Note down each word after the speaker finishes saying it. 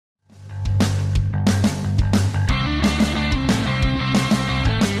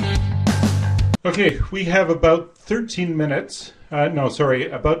Okay, we have about 13 minutes, no,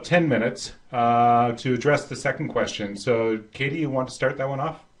 sorry, about 10 minutes to address the second question. So, Katie, you want to start that one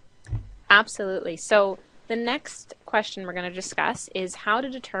off? Absolutely. So the next question we're going to discuss is how to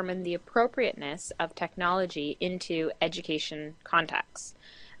determine the appropriateness of technology into education contexts.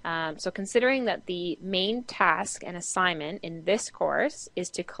 So considering that the main task and assignment in this course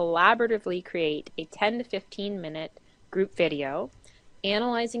is to collaboratively create a 10 to 15 minute group video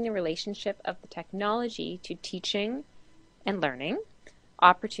analyzing the relationship of the technology to teaching and learning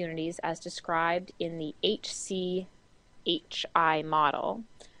opportunities as described in the HCHI model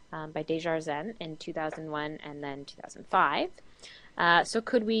by Desjardins in 2001 and then 2005. So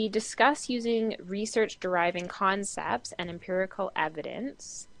could we discuss using research deriving concepts and empirical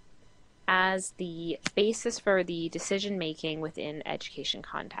evidence as the basis for the decision making within education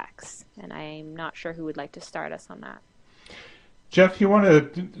contexts? And I'm not sure who would like to start us on that. Jeff, you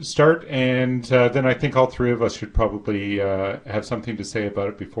want to start, and then I think all three of us should probably have something to say about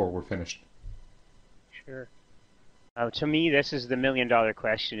it before we're finished. Sure. To me, this is the million-dollar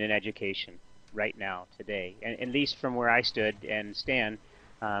question in education right now, today, and at least from where I stood and stand.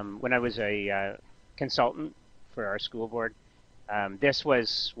 When I was a consultant for our school board, this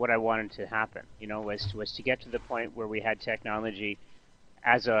was what I wanted to happen. You know, was to get to the point where we had technology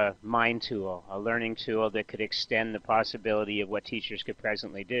as a mind tool, a learning tool that could extend the possibility of what teachers could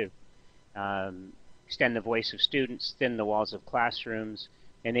presently do, extend the voice of students, thin the walls of classrooms,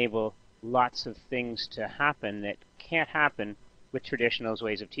 enable lots of things to happen that can't happen with traditional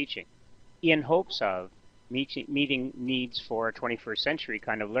ways of teaching, in hopes of meeting needs for a 21st century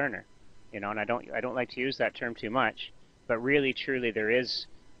kind of learner. You know, and I don't like to use that term too much, but really, truly, there is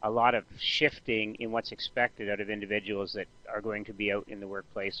a lot of shifting in what's expected out of individuals that are going to be out in the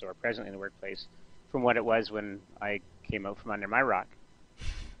workplace or presently in the workplace from what it was when I came out from under my rock.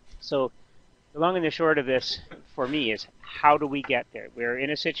 So the long and the short of this for me is, how do we get there? We're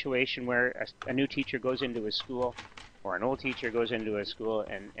in a situation where a new teacher goes into a school, or an old teacher goes into a school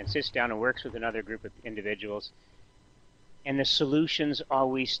and sits down and works with another group of individuals, and the solutions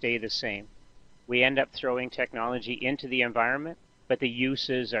always stay the same. We end up throwing technology into the environment, but the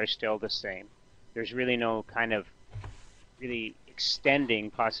uses are still the same. There's really no kind of really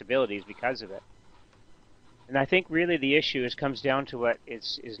extending possibilities because of it. And I think really the issue comes down to what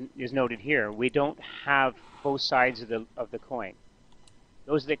is noted here. We don't have both sides of the coin.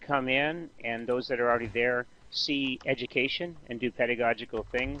 Those that come in and those that are already there see education and do pedagogical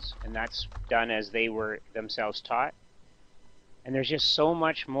things, and that's done as they were themselves taught. And there's just so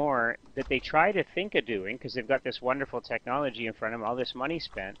much more that they try to think of doing because they've got this wonderful technology in front of them, all this money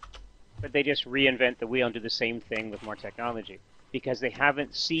spent, but they just reinvent the wheel and do the same thing with more technology because they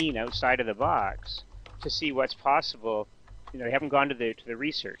haven't seen outside of the box to see what's possible. You know, they haven't gone to the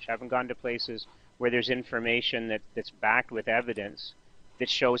research, haven't gone to places where there's information that's backed with evidence that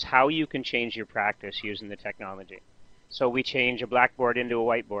shows how you can change your practice using the technology. So we change a blackboard into a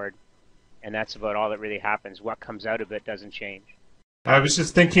whiteboard, and that's about all that really happens. What comes out of it doesn't change. I was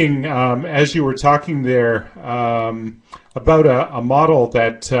just thinking, as you were talking there, about a model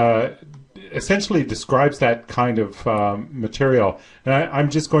that essentially describes that kind of material. And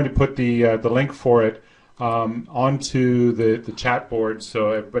I'm just going to put the link for it onto the chat board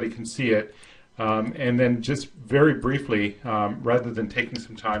so everybody can see it. And then just very briefly, rather than taking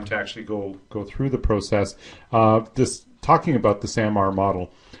some time to actually go through the process, just talking about the SAMR model.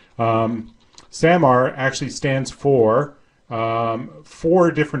 SAMR actually stands for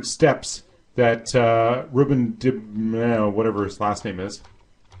 4 different steps that Ruben whatever his last name is,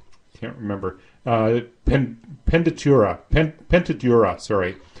 can't remember, Pentadura,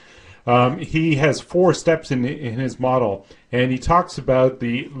 sorry. He has 4 steps in his model, and he talks about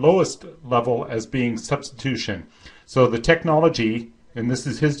the lowest level as being substitution. So the technology, and this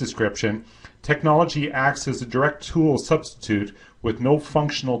is his description, technology acts as a direct tool substitute with no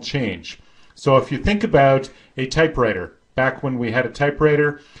functional change. So if you think about a typewriter, back when we had a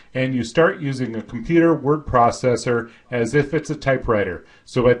typewriter, and you start using a computer word processor as if it's a typewriter.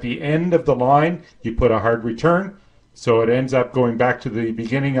 So at the end of the line, you put a hard return, so it ends up going back to the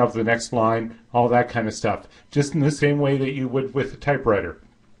beginning of the next line, all that kind of stuff, just in the same way that you would with a typewriter.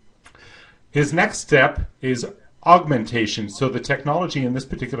 His next step is augmentation. So the technology in this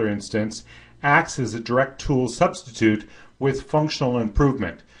particular instance acts as a direct tool substitute with functional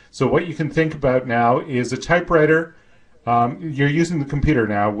improvement. So what you can think about now is a typewriter. You're using the computer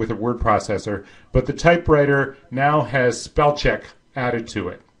now with a word processor, but the typewriter now has spell check added to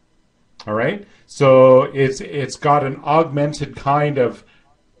it. All right, so it's got an augmented kind of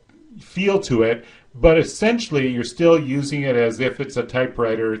feel to it, but essentially you're still using it as if it's a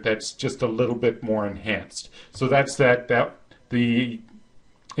typewriter that's just a little bit more enhanced. So that's the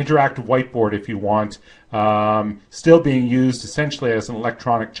interactive whiteboard, if you want, still being used essentially as an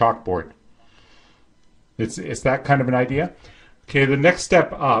electronic chalkboard. It's that kind of an idea. Okay, the next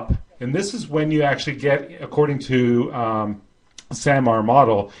step up, and this is when you actually get, according to SAMR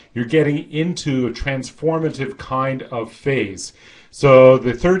model, you're getting into a transformative kind of phase. So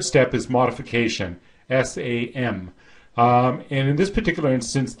the third step is modification, SAM. And in this particular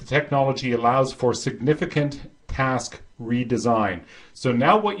instance, the technology allows for significant task redesign. So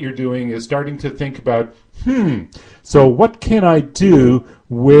now what you're doing is starting to think about, so what can I do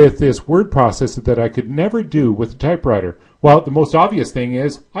with this word processor that I could never do with a typewriter? Well, the most obvious thing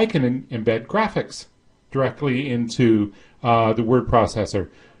is I can embed graphics directly into the word processor.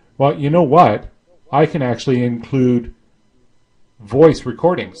 Well, you know what? I can actually include voice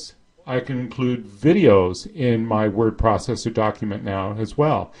recordings. I can include videos in my word processor document now as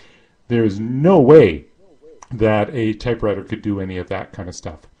well. There's no way that a typewriter could do any of that kind of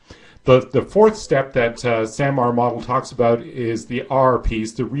stuff. The fourth step that SAMR model talks about is the R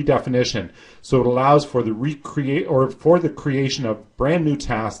piece, the redefinition. So it allows for the creation of brand new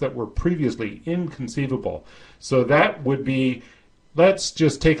tasks that were previously inconceivable. So that would be, let's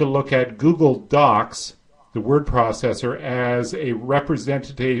just take a look at Google Docs, the word processor, as a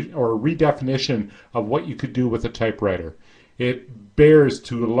representation or a redefinition of what you could do with a typewriter. It bears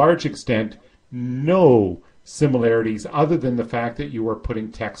to a large extent no similarities other than the fact that you are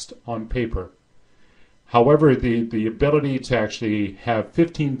putting text on paper. However, the ability to actually have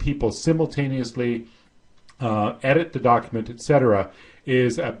 15 people simultaneously edit the document, etc.,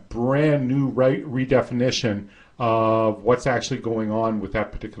 is a brand new redefinition of what's actually going on with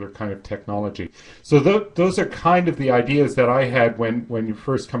that particular kind of technology. So those are kind of the ideas that I had when you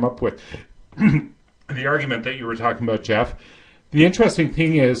first come up with the argument that you were talking about, Jeff. The interesting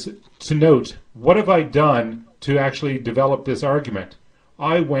thing is to note, what have I done to actually develop this argument?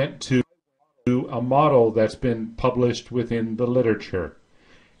 I went to a model that's been published within the literature.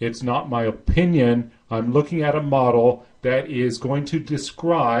 It's not my opinion. I'm looking at a model that is going to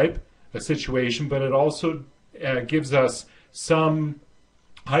describe a situation, but it also gives us some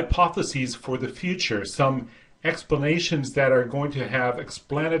hypotheses for the future, some explanations that are going to have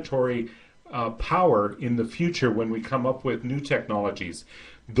explanatory power in the future when we come up with new technologies.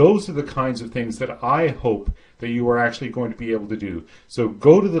 Those are the kinds of things that I hope that you are actually going to be able to do. So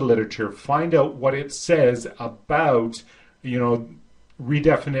go to the literature, find out what it says about,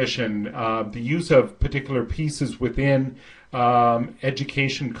 redefinition, the use of particular pieces within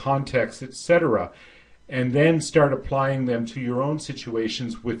education context, etc., and then start applying them to your own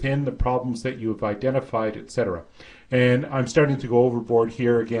situations within the problems that you have identified, etc. And I'm starting to go overboard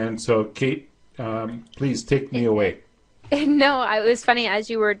here again, so Kate, please take me away. No, it was funny. As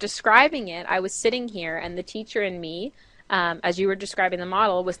you were describing it, I was sitting here, and the teacher and me, as you were describing the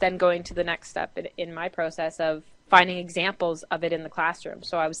model, was then going to the next step in my process of finding examples of it in the classroom.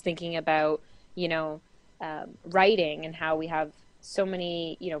 So I was thinking about, writing and how we have so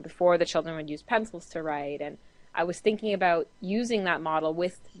many, before the children would use pencils to write. And I was thinking about using that model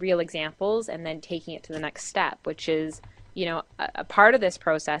with real examples and then taking it to the next step, which is, a part of this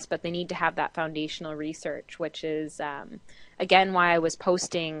process, but they need to have that foundational research, which is, again, why I was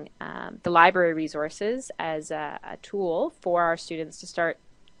posting the library resources as a tool for our students to start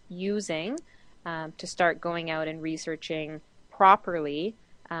using, to start going out and researching properly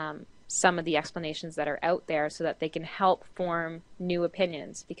some of the explanations that are out there so that they can help form new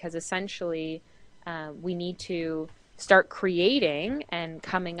opinions, because essentially we need to start creating and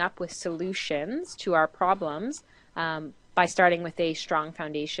coming up with solutions to our problems by starting with a strong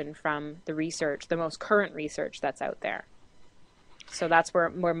foundation from the research, the most current research that's out there. So that's where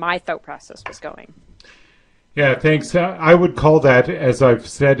my thought process was going. Yeah, thanks. I would call that, as I've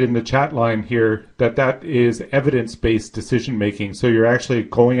said in the chat line here, that is evidence-based decision making. So you're actually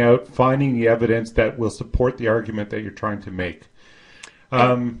going out, finding the evidence that will support the argument that you're trying to make.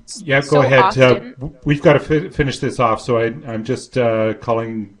 Yeah, go ahead. Often, we've got to finish this off, so I'm just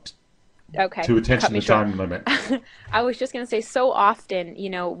calling to attention the time limit. I was just going to say, so often,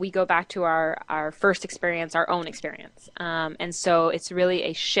 we go back to our first experience, our own experience. And so it's really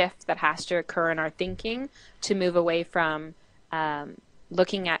a shift that has to occur in our thinking to move away from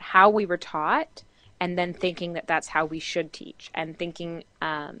looking at how we were taught and then thinking that that's how we should teach, and thinking,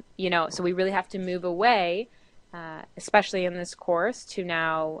 so we really have to move away, especially in this course, to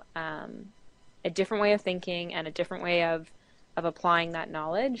now a different way of thinking and a different way of applying that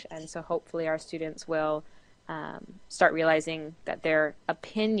knowledge. And so hopefully our students will start realizing that their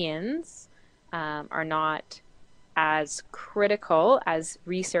opinions are not as critical as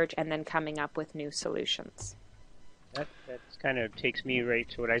research and then coming up with new solutions. That kind of takes me right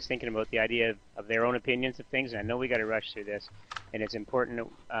to what I was thinking about, the idea of their own opinions of things. And I know we got to rush through this, and it's important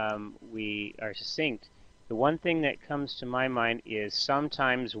that we are succinct. The one thing that comes to my mind is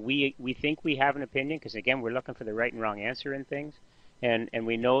sometimes we think we have an opinion because, again, we're looking for the right and wrong answer in things. And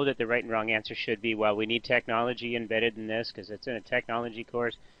we know that the right and wrong answer should be, well, we need technology embedded in this because it's in a technology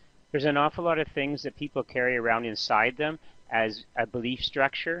course. There's an awful lot of things that people carry around inside them as a belief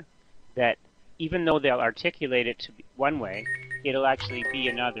structure that even though they'll articulate it to be one way, it'll actually be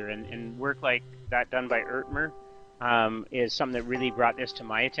another. And work like that done by Ertmer is something that really brought this to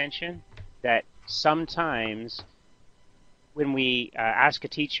my attention, that sometimes when we ask a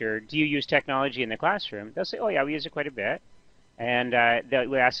teacher, do you use technology in the classroom? They'll say, oh yeah, we use it quite a bit. And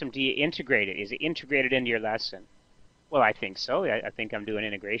we ask them, do you integrate it? Is it integrated into your lesson? Well, I think so. I think I'm doing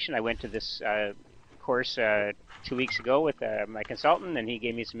integration. I went to this course 2 weeks ago with my consultant, and he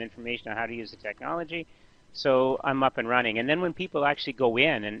gave me some information on how to use the technology. So I'm up and running. And then when people actually go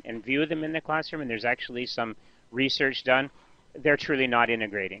in and view them in the classroom, and there's actually some research done, they're truly not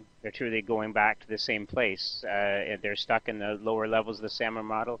integrating. They're truly going back to the same place. They're stuck in the lower levels of the SAMR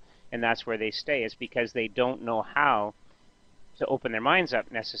model, and that's where they stay. It's because they don't know how to open their minds up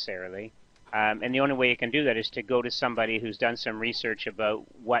necessarily. And the only way you can do that is to go to somebody who's done some research about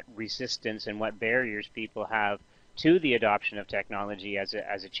what resistance and what barriers people have to the adoption of technology as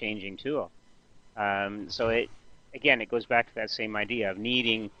a changing tool. So it goes back to that same idea of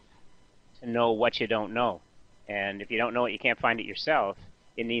needing to know what you don't know. And if you don't know it, you can't find it yourself.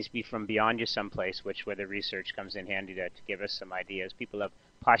 It needs to be from beyond you someplace, where the research comes in handy to give us some ideas. People have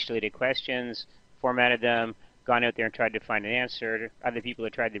postulated questions, formatted them, gone out there and tried to find an answer. Other people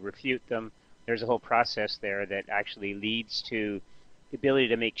have tried to refute them. There's a whole process there that actually leads to the ability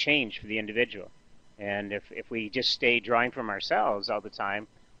to make change for the individual. And if we just stay drawing from ourselves all the time,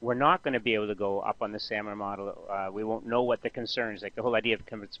 we're not going to be able to go up on the SAMR model. We won't know what the concerns, like the whole idea of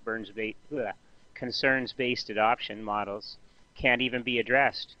concerns-based adoption models can't even be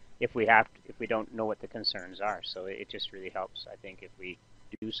addressed if we don't know what the concerns are. So it just really helps, I think, if we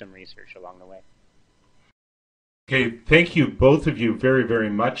do some research along the way. Okay, thank you, both of you, very, very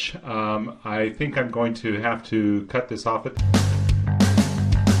much. I think I'm going to have to cut this off.